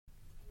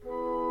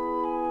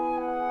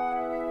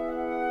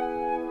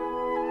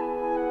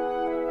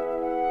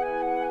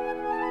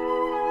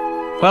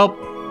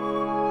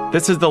Well,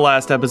 this is the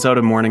last episode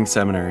of Morning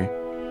Seminary,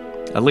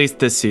 at least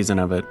this season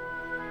of it.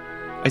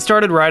 I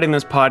started writing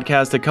this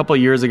podcast a couple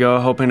years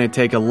ago hoping to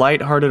take a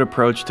lighthearted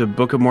approach to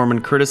Book of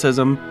Mormon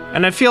criticism,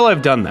 and I feel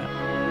I've done that.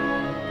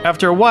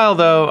 After a while,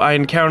 though, I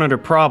encountered a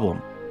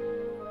problem.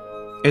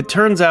 It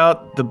turns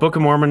out the Book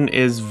of Mormon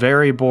is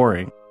very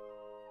boring.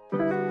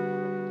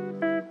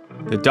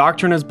 The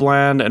doctrine is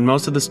bland, and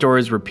most of the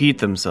stories repeat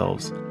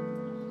themselves.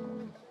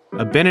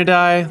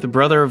 Abinadi, the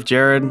brother of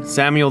Jared,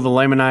 Samuel the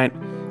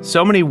Lamanite,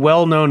 so many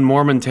well-known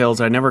Mormon tales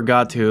I never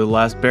got to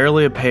last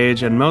barely a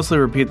page and mostly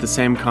repeat the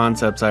same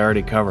concepts I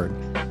already covered.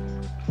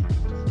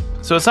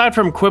 So aside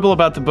from quibble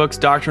about the book's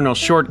doctrinal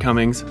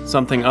shortcomings,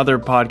 something other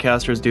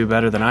podcasters do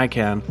better than I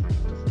can,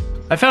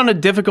 I found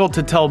it difficult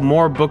to tell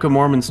more Book of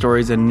Mormon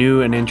stories in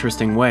new and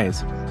interesting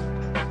ways.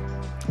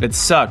 It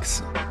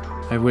sucks.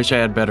 I wish I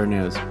had better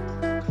news.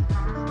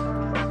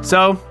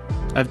 So,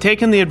 I've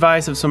taken the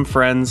advice of some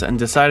friends and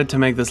decided to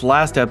make this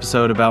last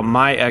episode about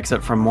my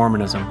exit from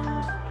Mormonism.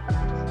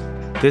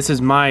 This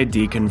is my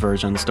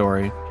deconversion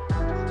story.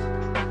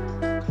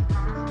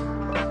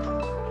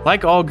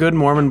 Like all good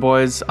Mormon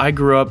boys, I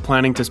grew up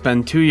planning to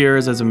spend 2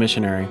 years as a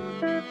missionary.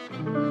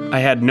 I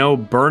had no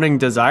burning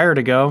desire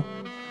to go,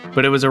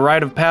 but it was a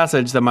rite of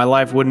passage that my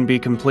life wouldn't be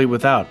complete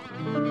without.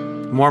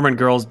 Mormon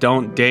girls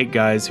don't date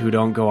guys who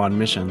don't go on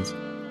missions.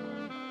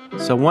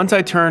 So once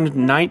I turned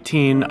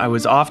 19, I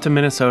was off to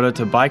Minnesota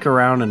to bike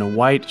around in a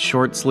white,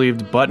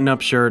 short-sleeved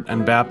button-up shirt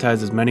and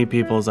baptize as many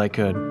people as I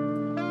could.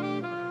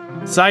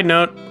 Side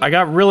note, I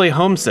got really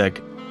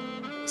homesick.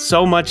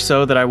 So much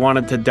so that I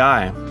wanted to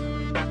die.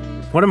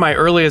 One of my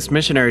earliest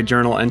missionary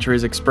journal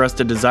entries expressed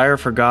a desire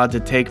for God to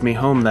take me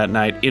home that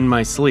night in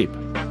my sleep.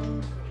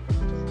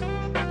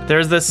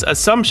 There's this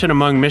assumption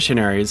among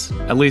missionaries,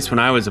 at least when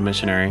I was a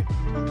missionary,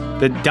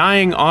 that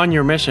dying on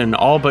your mission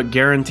all but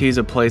guarantees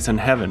a place in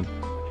heaven,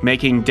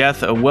 making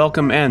death a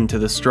welcome end to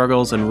the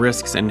struggles and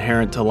risks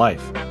inherent to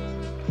life.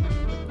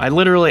 I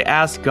literally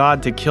asked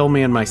God to kill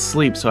me in my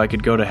sleep so I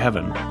could go to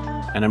heaven,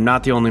 and I'm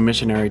not the only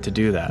missionary to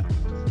do that.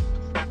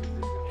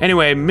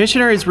 Anyway,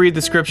 missionaries read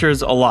the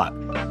scriptures a lot.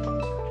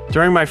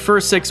 During my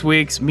first 6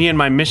 weeks, me and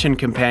my mission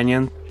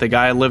companion, the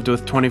guy I lived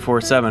with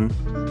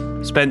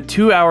 24/7, spent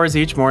 2 hours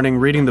each morning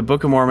reading the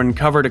Book of Mormon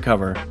cover to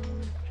cover.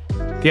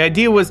 The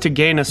idea was to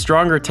gain a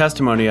stronger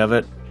testimony of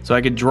it, so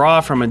I could draw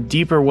from a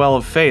deeper well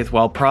of faith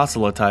while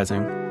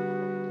proselytizing.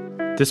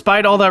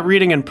 Despite all that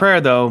reading and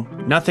prayer, though,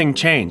 nothing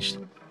changed.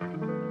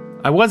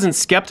 I wasn't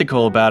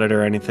skeptical about it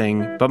or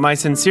anything, but my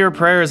sincere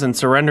prayers and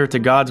surrender to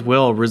God's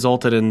will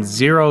resulted in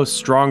zero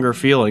stronger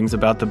feelings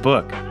about the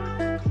book.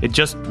 It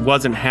just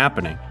wasn't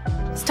happening.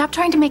 Stop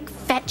trying to make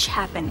fetch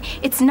happen.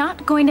 It's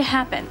not going to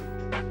happen.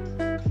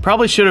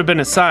 Probably should have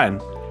been a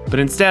sign, but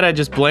instead I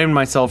just blamed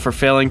myself for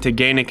failing to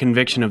gain a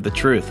conviction of the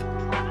truth.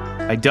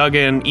 I dug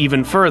in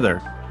even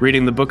further,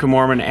 reading the Book of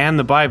Mormon and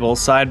the Bible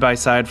side by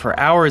side for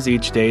hours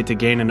each day to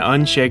gain an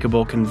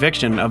unshakable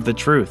conviction of the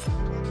truth.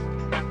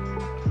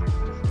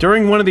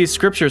 During one of these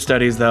scripture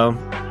studies, though,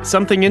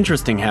 something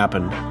interesting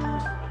happened.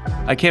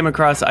 I came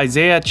across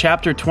Isaiah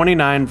chapter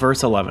 29,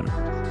 verse 11.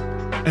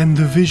 And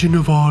the vision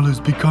of all is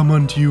become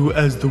unto you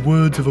as the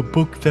words of a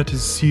book that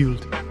is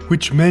sealed,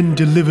 which men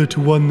deliver to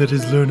one that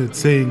is learned,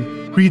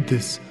 saying, Read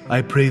this,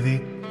 I pray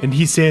thee. And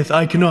he saith,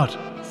 I cannot,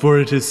 for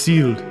it is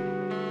sealed.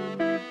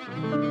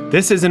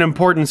 This is an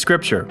important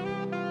scripture.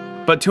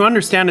 But to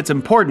understand its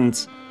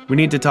importance, we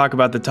need to talk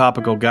about the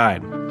topical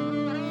guide.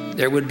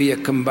 There would be a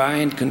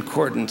combined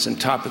concordance and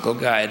topical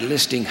guide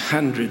listing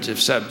hundreds of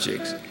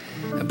subjects,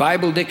 a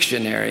Bible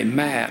dictionary,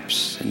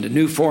 maps, and a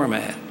new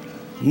format.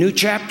 New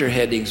chapter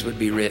headings would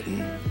be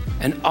written,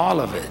 and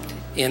all of it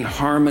in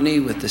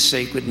harmony with the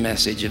sacred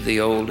message of the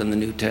Old and the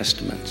New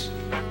Testaments.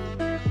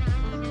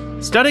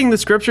 Studying the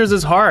scriptures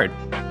is hard.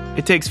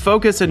 It takes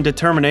focus and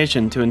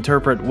determination to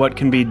interpret what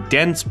can be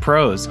dense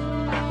prose,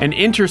 and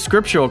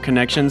interscriptural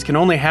connections can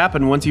only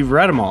happen once you've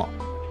read them all.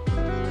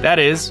 That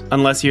is,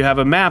 unless you have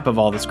a map of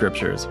all the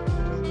scriptures.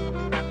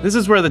 This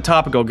is where the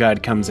topical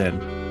guide comes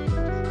in.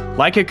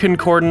 Like a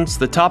concordance,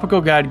 the topical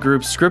guide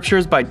groups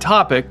scriptures by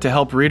topic to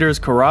help readers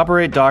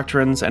corroborate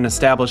doctrines and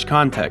establish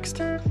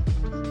context.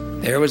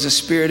 There was a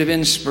spirit of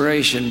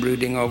inspiration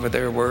brooding over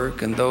their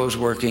work, and those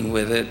working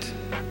with it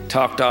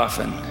talked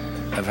often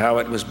of how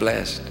it was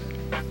blessed.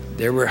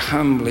 There were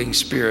humbling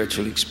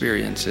spiritual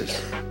experiences.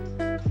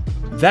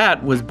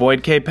 That was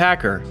Boyd K.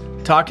 Packer,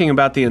 talking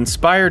about the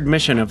inspired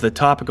mission of the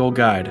topical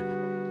guide.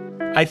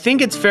 I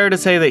think it's fair to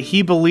say that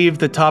he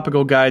believed the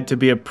topical guide to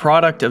be a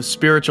product of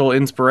spiritual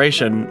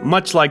inspiration,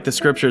 much like the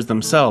scriptures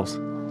themselves.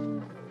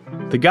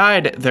 The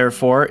guide,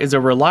 therefore, is a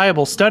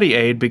reliable study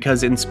aid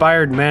because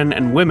inspired men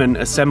and women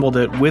assembled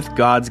it with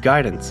God's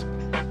guidance.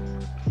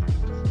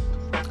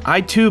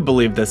 I too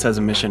believed this as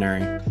a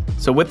missionary.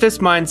 So with this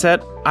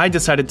mindset, I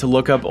decided to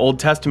look up Old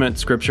Testament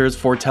scriptures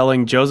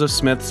foretelling Joseph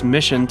Smith's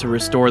mission to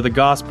restore the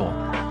gospel.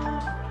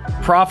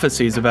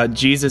 Prophecies about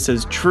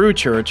Jesus' true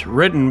church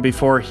written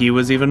before he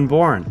was even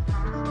born.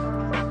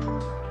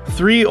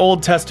 3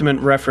 Old Testament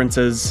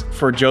references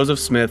for Joseph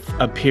Smith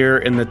appear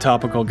in the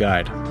topical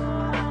guide.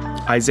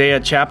 Isaiah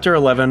chapter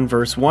 11,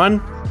 verse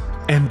 1.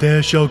 And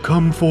there shall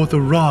come forth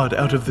a rod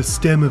out of the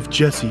stem of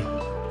Jesse,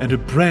 and a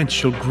branch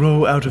shall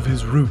grow out of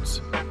his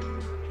roots.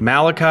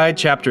 Malachi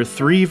chapter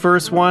 3,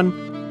 verse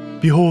 1.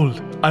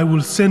 Behold, I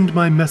will send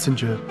my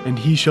messenger, and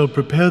he shall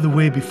prepare the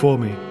way before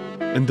me.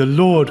 And the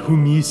Lord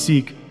whom ye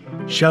seek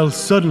shall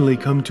suddenly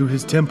come to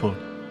his temple,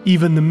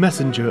 even the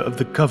messenger of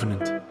the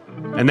covenant.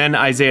 And then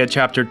Isaiah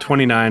chapter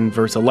 29,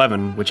 verse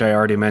 11, which I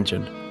already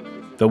mentioned.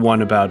 The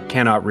one about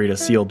cannot read a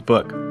sealed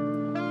book.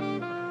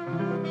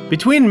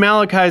 Between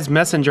Malachi's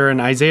messenger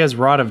and Isaiah's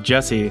rod of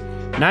Jesse,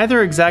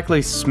 neither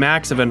exactly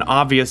smacks of an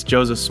obvious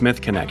Joseph Smith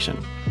connection.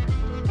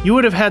 You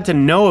would have had to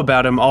know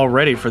about him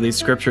already for these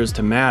scriptures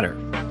to matter.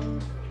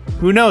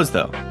 Who knows,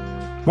 though?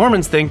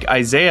 Mormons think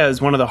Isaiah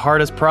is one of the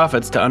hardest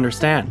prophets to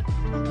understand.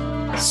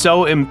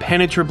 So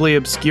impenetrably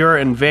obscure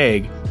and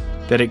vague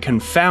that it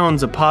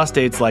confounds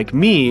apostates like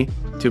me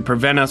to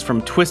prevent us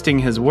from twisting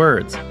his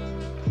words.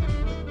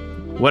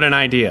 What an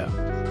idea.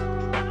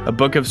 A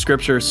book of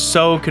scripture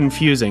so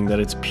confusing that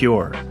it's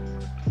pure.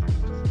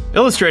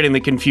 Illustrating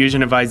the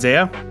confusion of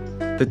Isaiah,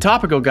 the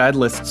topical guide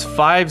lists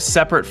 5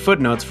 separate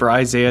footnotes for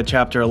Isaiah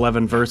chapter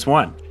 11, verse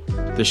 1,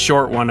 the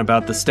short one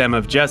about the stem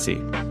of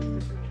Jesse.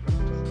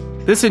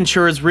 This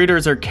ensures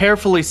readers are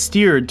carefully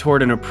steered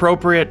toward an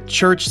appropriate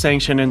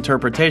church-sanctioned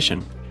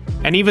interpretation,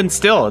 and even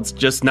still, it's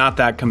just not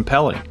that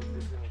compelling.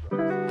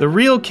 The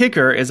real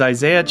kicker is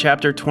Isaiah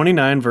chapter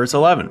 29, verse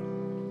 11.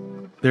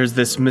 There's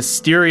this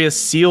mysterious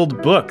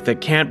sealed book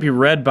that can't be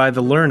read by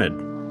the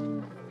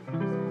learned.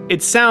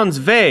 It sounds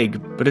vague,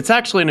 but it's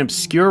actually an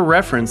obscure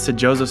reference to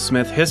Joseph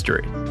Smith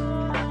history.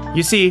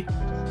 You see,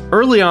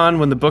 early on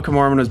when the Book of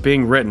Mormon was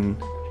being written,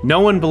 no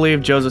one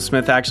believed Joseph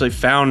Smith actually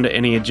found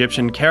any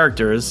Egyptian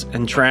characters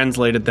and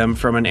translated them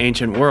from an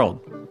ancient world.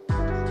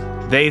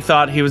 They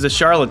thought he was a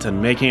charlatan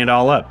making it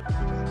all up.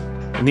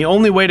 And the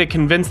only way to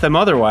convince them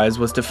otherwise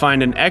was to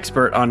find an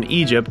expert on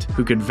Egypt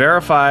who could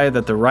verify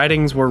that the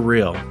writings were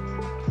real.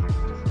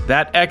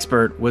 That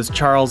expert was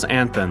Charles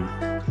Anthon.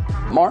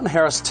 Martin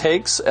Harris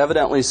takes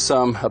evidently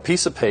a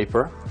piece of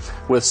paper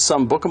with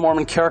some Book of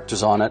Mormon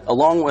characters on it,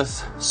 along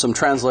with some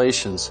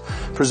translations,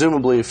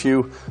 presumably a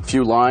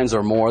few lines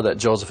or more that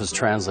Joseph has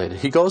translated.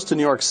 He goes to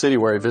New York City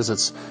where he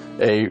visits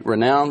a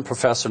renowned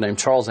professor named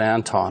Charles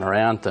Anthon, or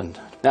Anthon.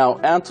 Now,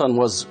 Anthon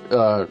was,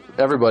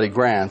 everybody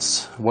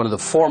grants, one of the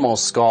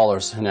foremost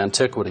scholars in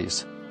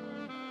antiquities.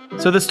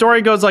 So the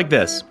story goes like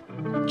this.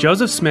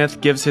 Joseph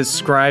Smith gives his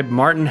scribe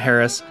Martin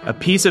Harris a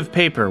piece of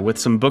paper with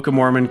some Book of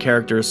Mormon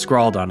characters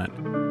scrawled on it.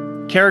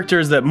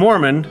 Characters that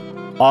Mormon,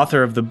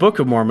 author of the Book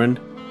of Mormon,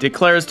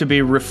 declares to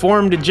be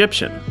Reformed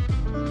Egyptian.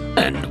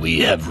 And we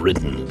have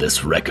written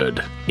this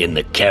record in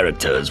the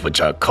characters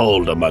which are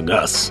called among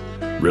us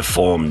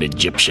Reformed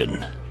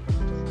Egyptian.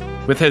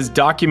 With his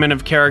document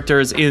of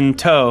characters in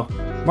tow,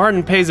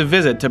 Martin pays a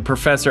visit to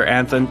Professor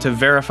Anthon to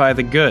verify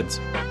the goods.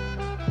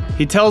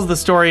 He tells the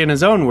story in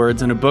his own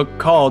words in a book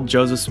called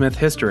Joseph Smith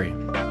History.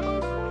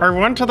 I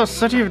went to the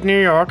city of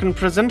New York and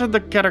presented the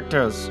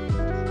characters.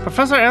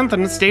 Professor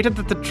Anthon stated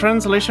that the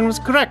translation was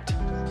correct,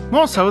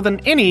 more so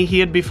than any he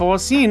had before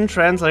seen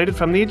translated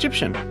from the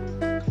Egyptian.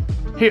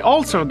 He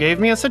also gave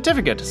me a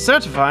certificate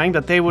certifying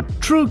that they were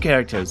true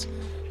characters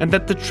and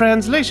that the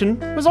translation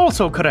was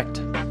also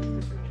correct.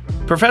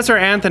 Professor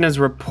Anthon is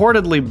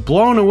reportedly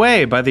blown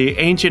away by the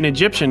ancient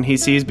Egyptian he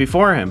sees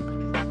before him,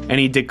 and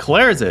he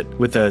declares it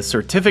with a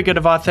certificate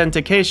of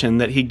authentication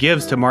that he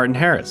gives to Martin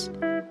Harris.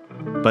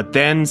 But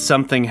then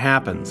something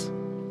happens.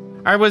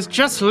 I was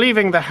just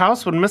leaving the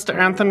house when Mr.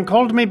 Anthon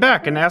called me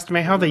back and asked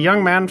me how the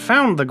young man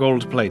found the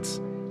gold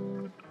plates.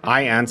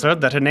 I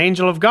answered that an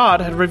angel of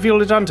God had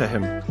revealed it unto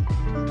him.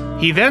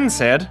 He then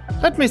said,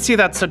 "Let me see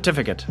that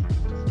certificate."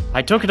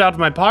 I took it out of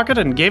my pocket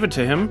and gave it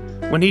to him,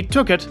 when he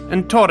took it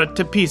and tore it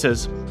to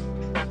pieces.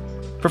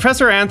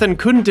 Professor Anthon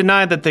couldn't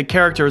deny that the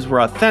characters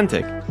were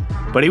authentic,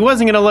 but he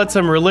wasn't going to let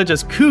some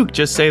religious kook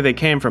just say they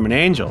came from an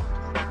angel.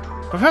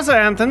 Professor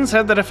Anthon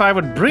said that if I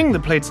would bring the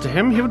plates to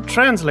him, he would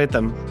translate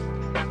them.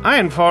 I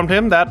informed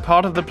him that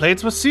part of the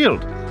plates was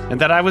sealed, and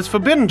that I was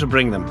forbidden to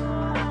bring them.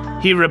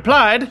 He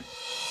replied,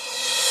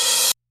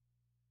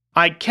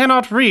 "I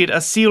cannot read a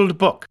sealed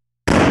book."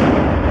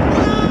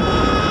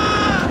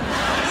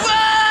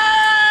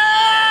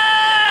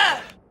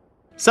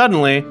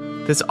 Suddenly,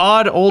 this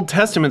odd Old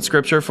Testament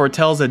scripture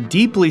foretells a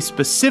deeply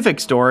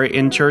specific story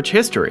in church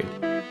history.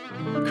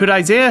 Could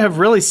Isaiah have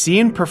really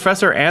seen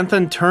Professor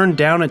Anthon turn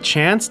down a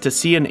chance to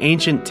see an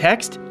ancient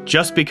text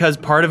just because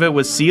part of it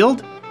was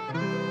sealed?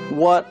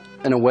 What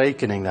an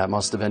awakening that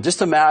must have been.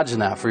 Just imagine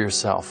that for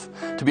yourself.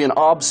 To be an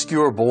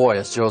obscure boy,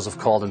 as Joseph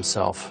called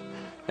himself,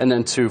 and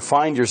then to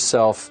find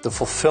yourself the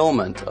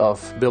fulfillment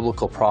of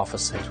biblical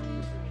prophecy.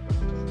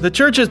 The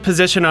church's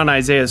position on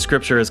Isaiah's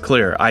scripture is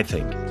clear, I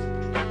think.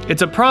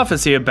 It's a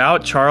prophecy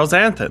about Charles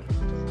Anthon.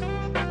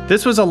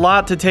 This was a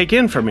lot to take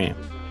in for me.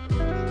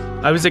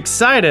 I was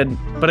excited,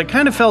 but it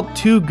kind of felt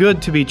too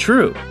good to be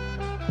true,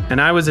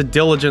 and I was a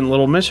diligent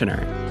little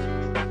missionary.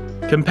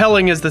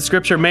 Compelling as the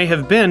scripture may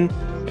have been,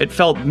 It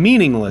felt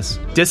meaningless,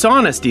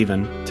 dishonest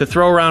even, to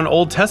throw around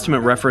Old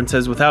Testament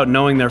references without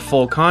knowing their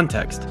full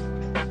context.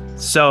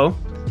 So,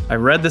 I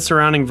read the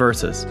surrounding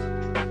verses.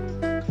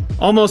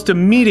 Almost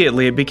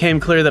immediately, it became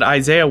clear that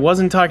Isaiah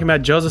wasn't talking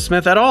about Joseph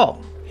Smith at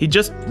all. He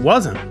just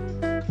wasn't.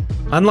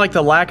 Unlike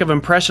the lack of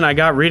impression I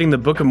got reading the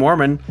Book of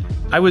Mormon,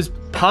 I was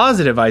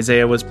positive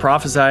Isaiah was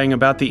prophesying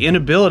about the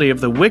inability of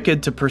the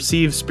wicked to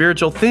perceive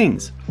spiritual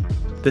things.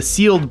 The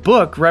sealed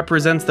book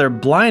represents their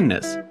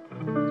blindness.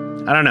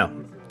 I don't know.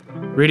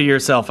 Read it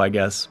yourself, I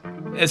guess.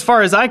 As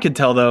far as I could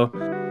tell, though,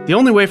 the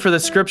only way for the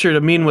scripture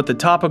to mean what the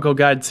topical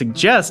guide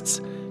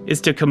suggests is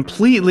to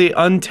completely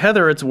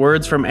untether its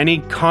words from any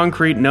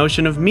concrete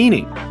notion of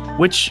meaning,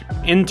 which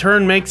in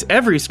turn makes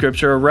every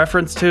scripture a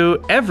reference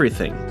to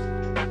everything.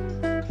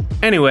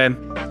 Anyway,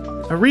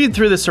 a read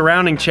through the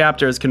surrounding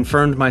chapters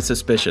confirmed my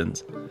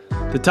suspicions.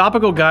 The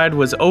topical guide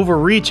was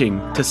overreaching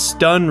to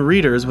stun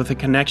readers with a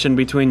connection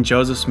between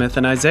Joseph Smith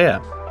and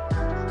Isaiah.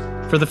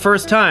 For the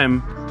first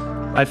time,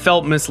 I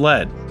felt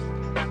misled.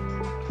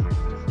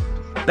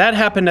 That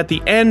happened at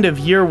the end of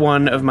year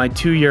 1 of my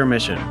 2-year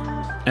mission,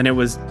 and it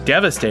was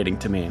devastating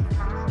to me.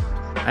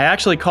 I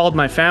actually called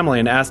my family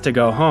and asked to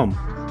go home,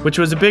 which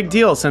was a big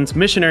deal since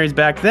missionaries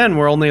back then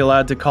were only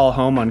allowed to call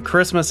home on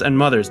Christmas and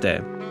Mother's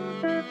Day.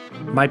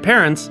 My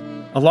parents,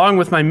 along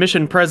with my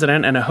mission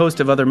president and a host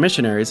of other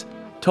missionaries,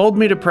 told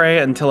me to pray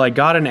until I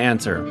got an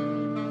answer.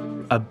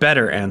 A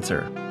better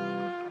answer.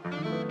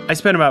 I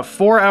spent about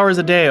 4 hours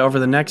a day over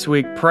the next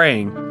week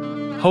praying,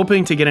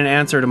 hoping to get an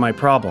answer to my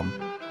problem.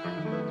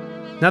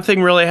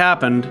 Nothing really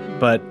happened,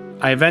 but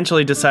I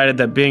eventually decided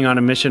that being on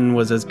a mission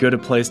was as good a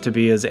place to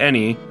be as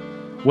any,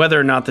 whether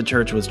or not the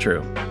church was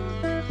true.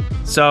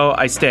 So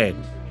I stayed.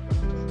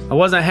 I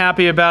wasn't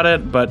happy about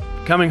it, but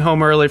coming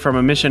home early from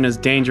a mission is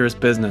dangerous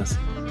business.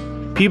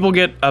 People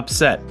get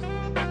upset.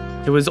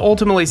 It was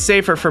ultimately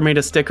safer for me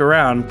to stick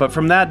around, but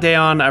from that day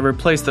on, I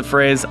replaced the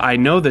phrase, "I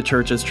know the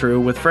church is true,"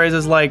 with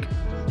phrases like,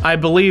 "I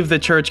believe the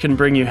church can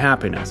bring you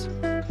happiness."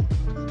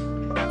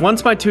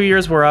 Once my 2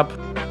 years were up,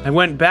 I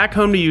went back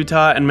home to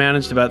Utah and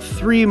managed about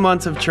 3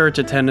 months of church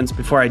attendance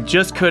before I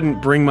just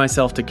couldn't bring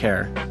myself to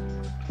care.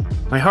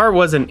 My heart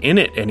wasn't in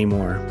it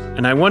anymore,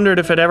 and I wondered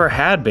if it ever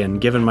had been,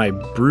 given my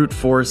brute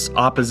force,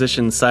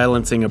 opposition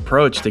silencing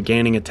approach to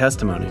gaining a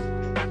testimony.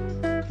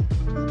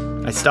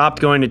 I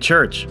stopped going to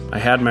church. I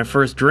had my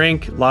first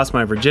drink, lost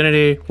my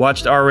virginity,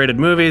 watched R-rated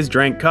movies,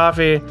 drank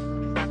coffee.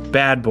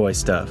 Bad boy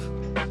stuff.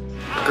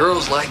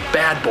 Girls like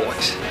bad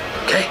boys,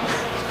 okay?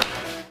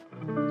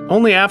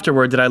 Only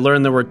afterward did I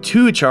learn there were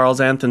 2 Charles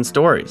Anthon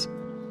stories.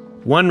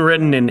 One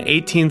written in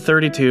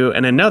 1832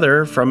 and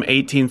another from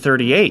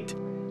 1838.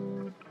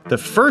 The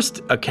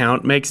first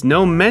account makes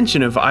no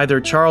mention of either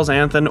Charles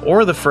Anthon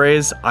or the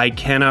phrase, "I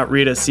cannot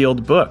read a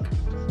sealed book."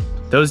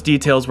 Those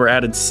details were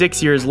added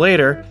 6 years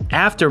later,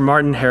 after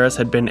Martin Harris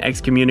had been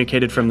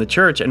excommunicated from the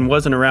church and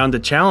wasn't around to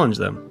challenge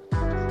them.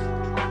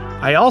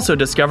 I also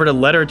discovered a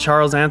letter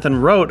Charles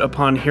Anthon wrote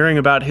upon hearing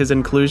about his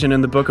inclusion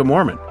in the Book of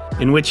Mormon,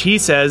 in which he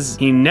says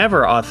he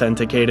never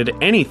authenticated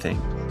anything,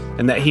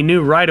 and that he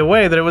knew right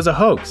away that it was a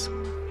hoax.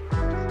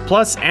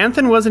 Plus,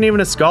 Anthon wasn't even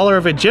a scholar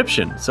of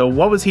Egyptian, so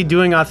what was he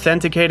doing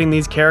authenticating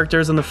these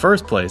characters in the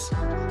first place?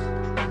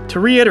 To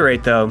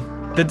reiterate, though,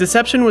 the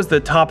deception was the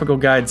topical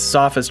guide's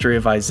sophistry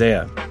of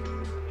Isaiah.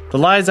 The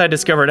lies I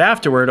discovered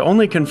afterward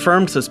only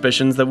confirmed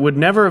suspicions that would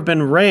never have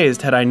been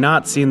raised had I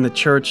not seen the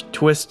church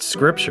twist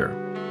scripture.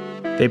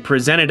 They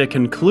presented a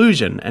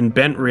conclusion and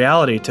bent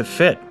reality to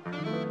fit.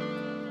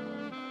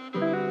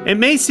 It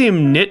may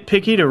seem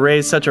nitpicky to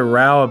raise such a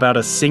row about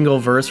a single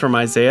verse from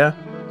Isaiah,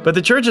 but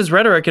the church's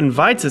rhetoric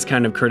invites this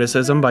kind of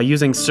criticism by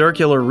using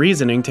circular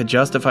reasoning to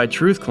justify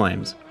truth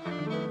claims.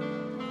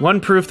 One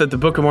proof that the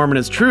Book of Mormon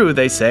is true,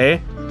 they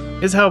say,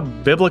 is how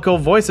biblical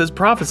voices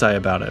prophesy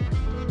about it.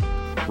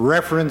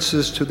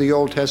 References to the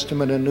Old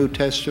Testament and New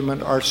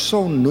Testament are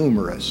so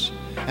numerous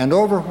and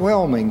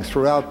overwhelming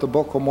throughout the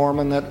Book of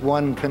Mormon that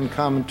one can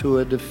come to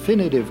a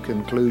definitive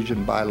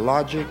conclusion by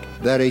logic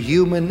that a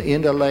human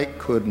intellect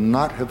could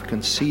not have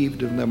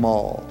conceived of them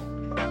all.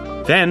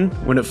 Then,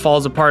 when it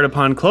falls apart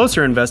upon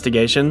closer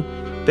investigation,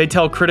 they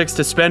tell critics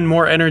to spend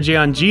more energy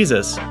on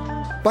Jesus.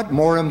 But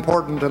more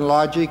important than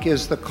logic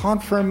is the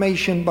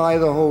confirmation by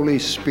the Holy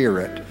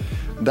Spirit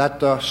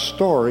that the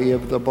story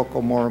of the Book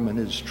of Mormon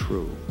is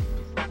true.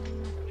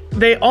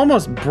 They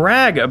almost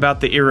brag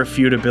about the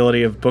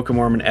irrefutability of Book of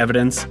Mormon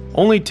evidence,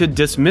 only to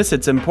dismiss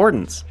its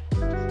importance.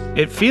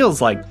 It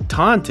feels like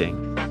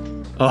taunting.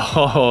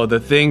 Oh, the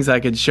things I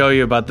could show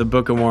you about the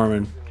Book of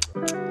Mormon.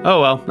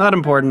 Oh well, not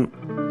important.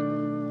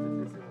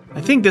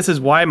 I think this is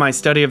why my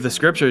study of the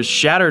scriptures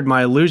shattered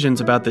my illusions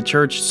about the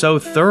church so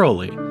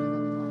thoroughly.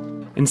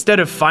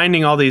 Instead of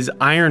finding all these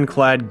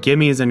ironclad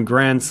gimmies and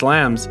grand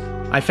slams,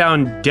 I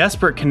found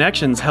desperate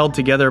connections held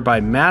together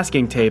by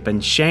masking tape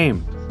and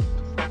shame.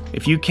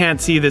 If you can't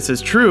see this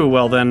as true,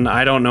 well then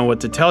I don't know what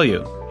to tell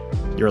you.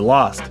 You're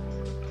lost.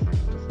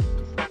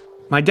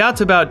 My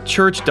doubts about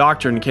church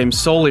doctrine came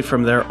solely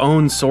from their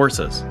own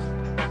sources.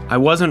 I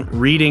wasn't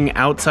reading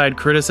outside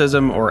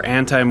criticism or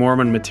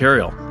anti-Mormon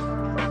material.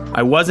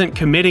 I wasn't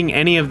committing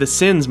any of the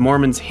sins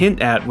Mormons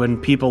hint at when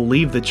people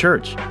leave the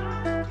church.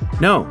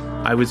 No,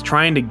 I was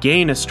trying to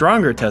gain a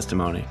stronger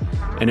testimony,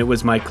 and it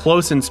was my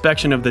close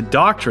inspection of the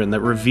doctrine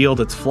that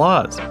revealed its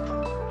flaws.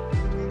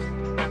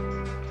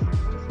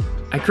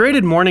 I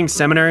created Morning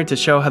Seminary to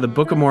show how the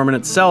Book of Mormon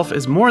itself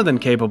is more than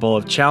capable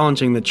of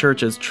challenging the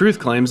church's truth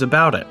claims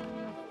about it.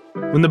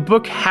 When the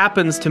book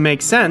happens to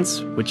make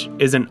sense, which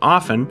isn't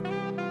often,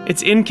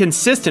 it's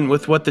inconsistent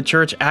with what the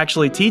church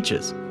actually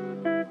teaches.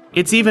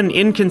 It's even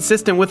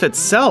inconsistent with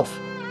itself.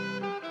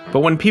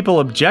 But when people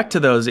object to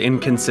those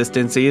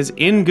inconsistencies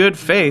in good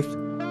faith,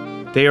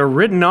 they are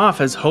written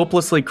off as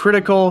hopelessly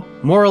critical,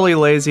 morally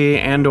lazy,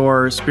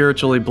 and/or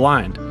spiritually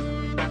blind.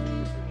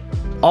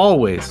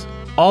 Always,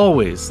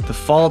 the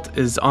fault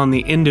is on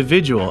the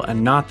individual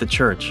and not the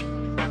church.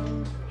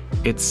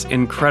 It's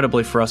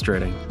incredibly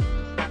frustrating.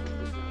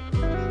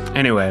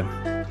 Anyway,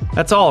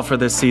 that's all for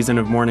this season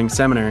of Morning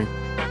Seminary.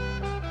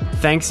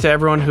 Thanks to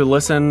everyone who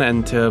listened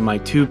and to my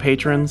 2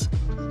 patrons.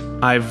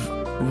 I've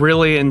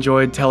really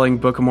enjoyed telling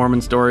Book of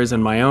Mormon stories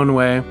in my own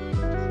way,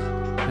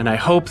 and I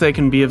hope they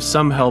can be of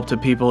some help to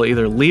people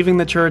either leaving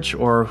the church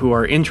or who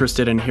are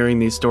interested in hearing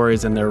these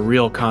stories in their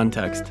real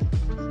context.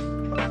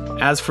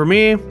 As for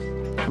me,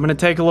 I'm going to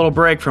take a little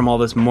break from all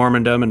this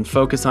Mormondom and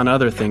focus on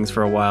other things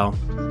for a while.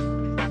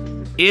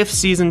 If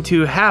Season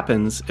 2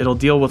 happens, it'll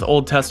deal with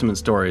Old Testament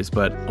stories,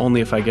 but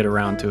only if I get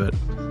around to it.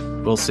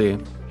 We'll see.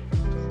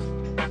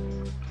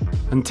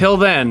 Until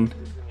then,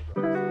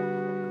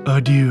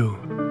 adieu.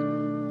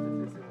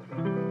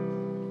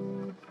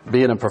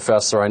 Being a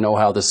professor, I know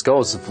how this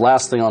goes. The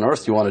last thing on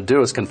earth you want to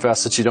do is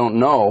confess that you don't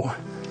know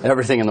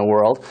everything in the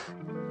world.